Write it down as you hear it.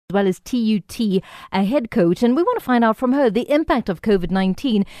as well as TUT Headcoach, and we want to find out from her the impact of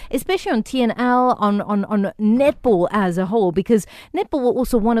COVID-19, especially on TNL, on netball as a whole, because netball was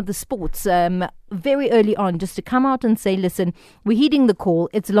also one of the sports very early on just to come out and say, listen, we're heeding the call,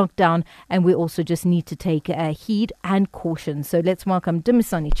 it's lockdown, and we also just need to take heed and caution. So let's welcome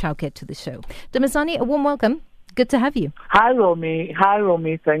Dumisani Chauke to the show. Dumisani, a warm welcome. Good to have you. Hi,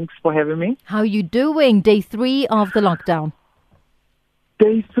 Romy. Thanks for having me. How are you doing? Day 3 of the lockdown.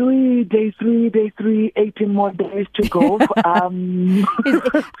 Day three, 18 more days to go.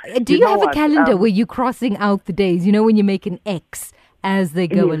 Do you have a calendar where you're crossing out the days, when you make an X as they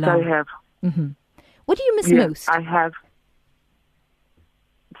go along? Yes, I have. Mm-hmm. What do you miss most? I have.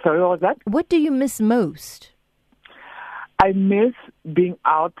 Sorry, what was that? What do you miss most? I miss being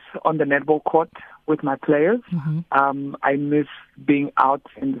out on the netball court with my players. Mm-hmm. I miss being out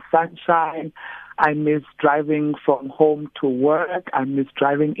in the sunshine. I miss driving from home to work. I miss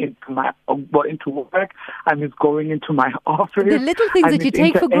driving into work. I miss going into my office. The little things that you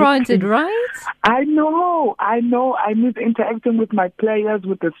take for granted, right? I know. I miss interacting with my players,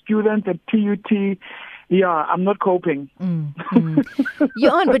 with the students at TUT. Yeah, I'm not coping.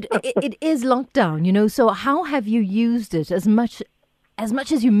 You aren't, but it is lockdown, so how have you used it as much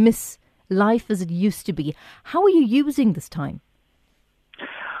as you miss life as it used to be? How are you using this time?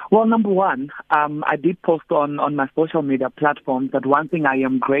 Well, number one, I did post on my social media platforms that one thing I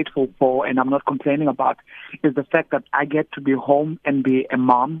am grateful for and I'm not complaining about is the fact that I get to be home and be a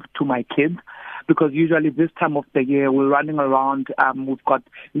mom to my kids. Because usually this time of the year, we're running around, we've got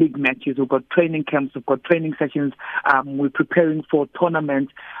league matches, we've got training camps, we've got training sessions, we're preparing for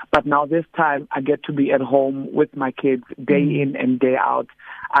tournaments. But now this time, I get to be at home with my kids day in and day out.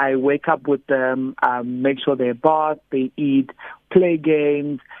 I wake up with them, make sure they're bathed, they eat, play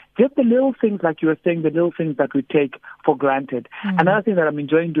games, just the little things, like you were saying, the little things that we take for granted. Another thing that I'm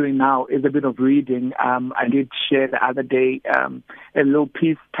enjoying doing now is a bit of reading. I did share the other day a little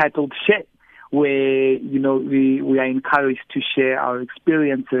piece titled Share, where, we are encouraged to share our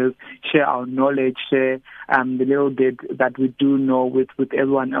experiences, share our knowledge, share the little bit that we do know with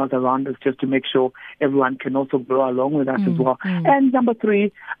everyone else around us, just to make sure everyone can also grow along with us as well. And number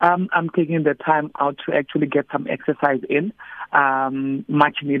 3, I'm taking the time out to actually get some exercise in,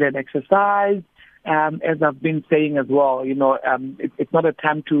 much needed exercise. As I've been saying as well, it's not a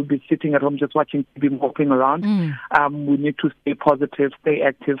time to be sitting at home just watching TV, walking around. We need to stay positive, stay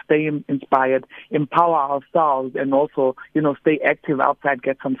active, stay inspired, empower ourselves, and also, stay active outside,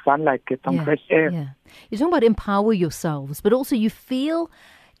 get some sunlight, get some fresh air. Yeah. You're talking about empower yourselves, but also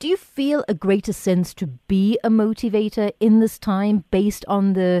do you feel a greater sense to be a motivator in this time based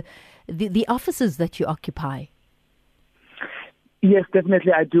on the offices that you occupy? Yes,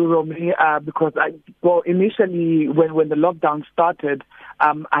 definitely I do, Romy, because initially when the lockdown started,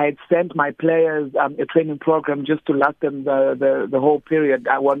 I had sent my players a training program just to last them the whole period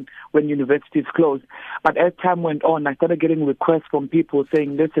when universities closed. But as time went on, I started getting requests from people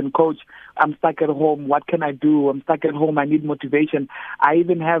saying, listen, coach, I'm stuck at home. What can I do? I'm stuck at home. I need motivation. I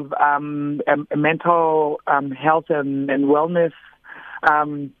even have a mental health and wellness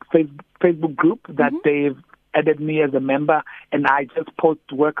Facebook group that they've added me as a member, and I just post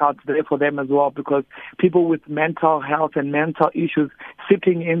workouts there for them as well, because people with mental health and mental issues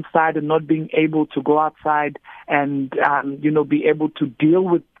sitting inside and not being able to go outside and be able to deal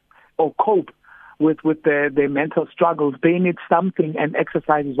with or cope with their mental struggles, they need something, and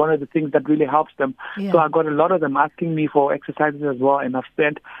exercise is one of the things that really helps them. So I got a lot of them asking me for exercises as well, and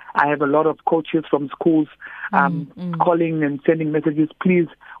I have a lot of coaches from schools calling and sending messages, please,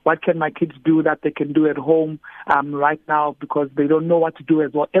 what can my kids do that they can do at home right now, because they don't know what to do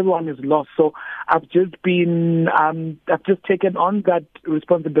as well. Everyone is lost. So I've just taken on that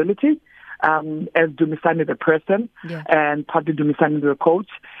responsibility as Dumisani the person and partly Dumisani the coach,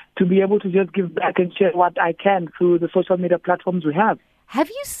 to be able to just give back and share what I can through the social media platforms we have. Have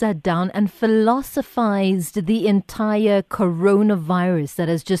you sat down and philosophized the entire coronavirus that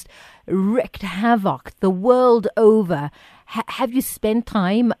has just wreaked havoc the world over? Have you spent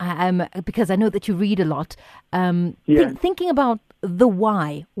time, because I know that you read a lot, thinking about the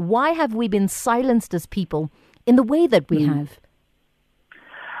why? Why have we been silenced as people in the way that we have?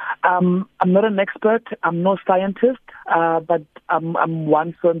 I'm not an expert. I'm no scientist, but I'm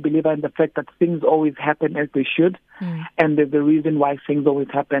one firm believer in the fact that things always happen as they should, and there's a reason why things always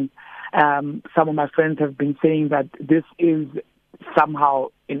happen. Some of my friends have been saying that this is somehow,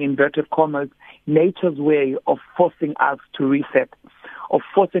 in inverted commas, nature's way of forcing us to reset, of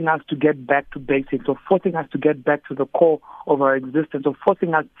forcing us to get back to basics, of forcing us to get back to the core of our existence, of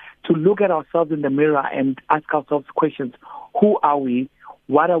forcing us to look at ourselves in the mirror and ask ourselves questions. Who are we?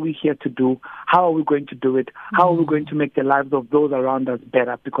 what are we here to do? How are we going to do it? How are we going to make the lives of those around us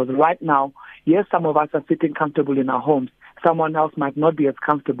better? Because right now, yes, some of us are sitting comfortable in our homes. Someone else might not be as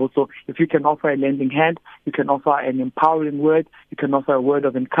comfortable. So if you can offer a lending hand, you can offer an empowering word, you can offer a word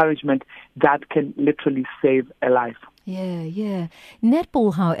of encouragement, that can literally save a life. Yeah.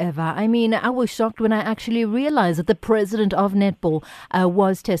 Netball, however, I mean, I was shocked when I actually realized that the president of Netball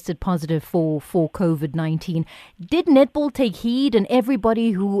was tested positive for COVID-19. Did Netball take heed, and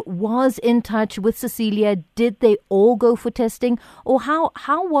everybody who was in touch with Cecilia, did they all go for testing? Or how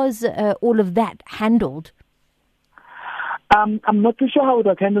was all of that handled? I'm not too sure how it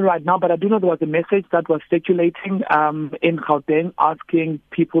was handled right now, but I do know there was a message that was circulating in Gauteng asking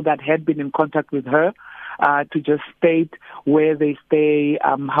people that had been in contact with her to just state where they stay,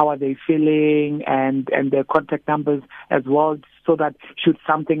 how are they feeling, and their contact numbers as well, so that should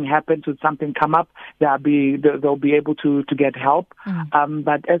something happen, should something come up, they'll be able to get help.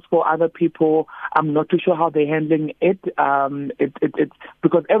 But as for other people, I'm not too sure how they're handling it. It's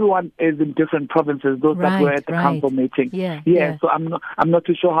because everyone is in different provinces. Those that were at the council meeting. Yeah. So I'm not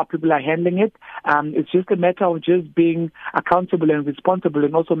too sure how people are handling it. It's just a matter of just being accountable and responsible,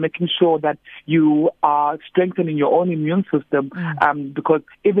 and also making sure that you are strengthening your own immune system. Because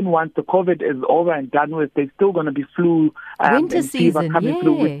even once the COVID is over and done with, there's still going to be flu. Winter season,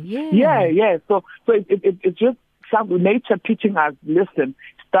 yeah. So it's just nature teaching us, listen,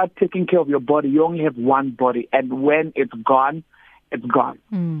 start taking care of your body. You only have one body, and when it's gone, it's gone.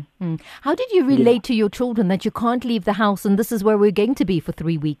 How did you relate to your children that you can't leave the house and this is where we're going to be for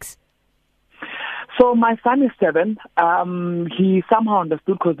 3 weeks? So my son is 7. He somehow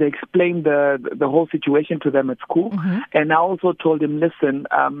understood because they explained the whole situation to them at school. And I also told him, listen,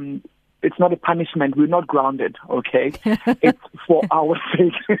 it's not a punishment. We're not grounded, okay? It's for our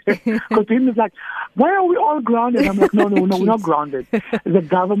sake. Because him is like, why are we all grounded? I'm like, no, we're not grounded. The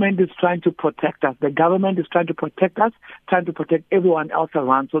government is trying to protect us. The government is trying to protect us, trying to protect everyone else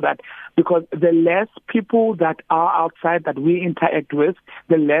around, so that because the less people that are outside that we interact with,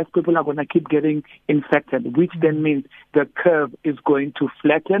 the less people are going to keep getting infected, which then means the curve is going to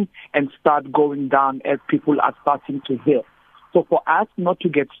flatten and start going down as people are starting to heal. So for us not to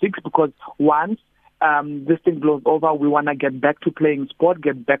get sick, because once this thing blows over, we want to get back to playing sport,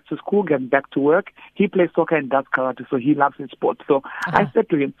 get back to school, get back to work. He plays soccer and does karate, so he loves his sport. So I said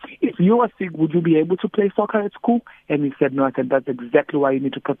to him, if you are sick, would you be able to play soccer at school? And he said, no. I said, that's exactly why you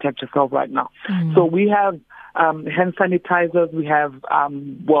need to protect yourself right now. So we have hand sanitizers. We have,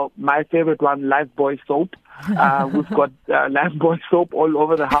 my favorite one, Lifebuoy soap. We've got Lifebuoy soap all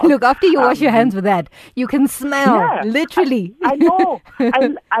over the house. Look, after you wash your hands with that, you can smell, literally. I know.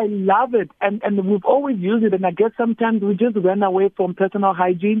 I love it. And we've always used it. And I guess sometimes we just run away from personal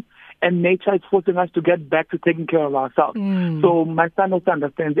hygiene, and nature is forcing us to get back to taking care of ourselves. So my son also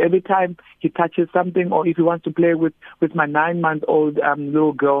understands. Every time he touches something, or if he wants to play with my 9-month-old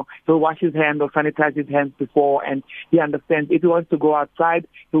little girl, he'll wash his hands or sanitize his hands before, and he understands. If he wants to go outside,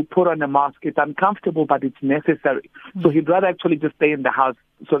 he'll put on a mask. It's uncomfortable, but it's necessary. So he'd rather actually just stay in the house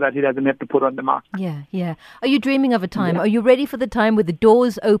so that he doesn't have to put on the mask. Yeah. Are you dreaming of a time? Are you ready for the time where the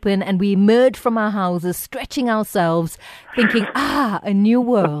doors open and we emerge from our houses, stretching ourselves, thinking, a new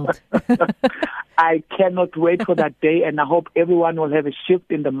world? I cannot wait for that day, and I hope everyone will have a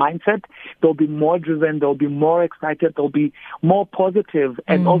shift in the mindset. They'll be more driven, they'll be more excited, they'll be more positive,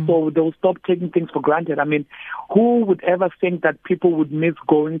 and also they'll stop taking things for granted. I mean, who would ever think that people would miss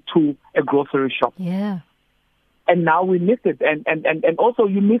going to a grocery shop? Yeah. And now we miss it, and also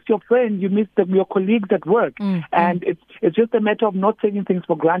you miss your friends, you miss your colleagues at work, and it's just a matter of not taking things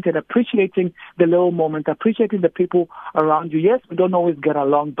for granted, appreciating the little moments, appreciating the people around you. Yes, we don't always get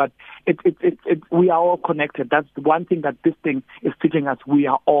along, but we are all connected. That's the one thing that this thing is teaching us. We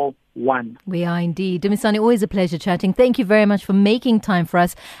are all one. We are indeed. Dumisani, always a pleasure chatting. Thank you very much for making time for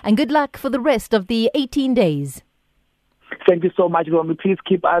us, and good luck for the rest of the 18 days. Thank you so much, Romy. Please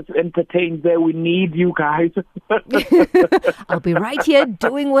keep us entertained there. We need you guys. I'll be right here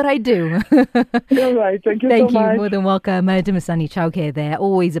doing what I do. All right. Thank you so much. Thank you. More than welcome. Dumisani Chauke there.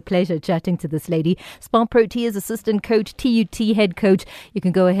 Always a pleasure chatting to this lady. Spark Pro Tears assistant coach, TUT head coach. You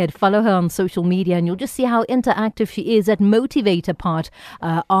can go ahead, follow her on social media, and you'll just see how interactive she is. That motivator part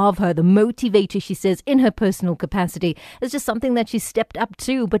of her, the motivator, she says, in her personal capacity, is just something that she stepped up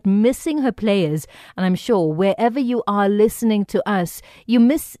to, but missing her players. And I'm sure wherever you are listening to us, you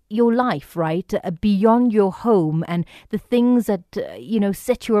miss your life, right? Beyond your home and the things that,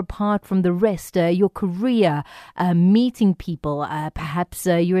 set you apart from the rest, your career, meeting people, perhaps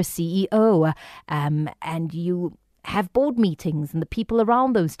you're a CEO, and you have board meetings and the people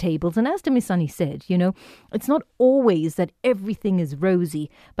around those tables. And as Dumisani said, it's not always that everything is rosy,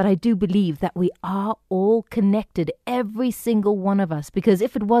 but I do believe that we are all connected, every single one of us, because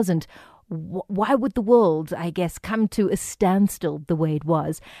if it wasn't, why would the world, I guess, come to a standstill the way it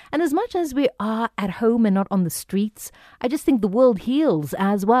was? And as much as we are at home and not on the streets, I just think the world heals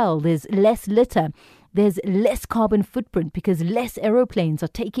as well. There's less litter. There's less carbon footprint because less aeroplanes are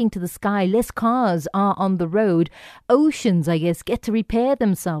taking to the sky, less cars are on the road. Oceans, I guess, get to repair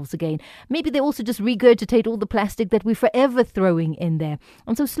themselves again. Maybe they also just regurgitate all the plastic that we're forever throwing in there.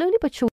 And so slowly but surely,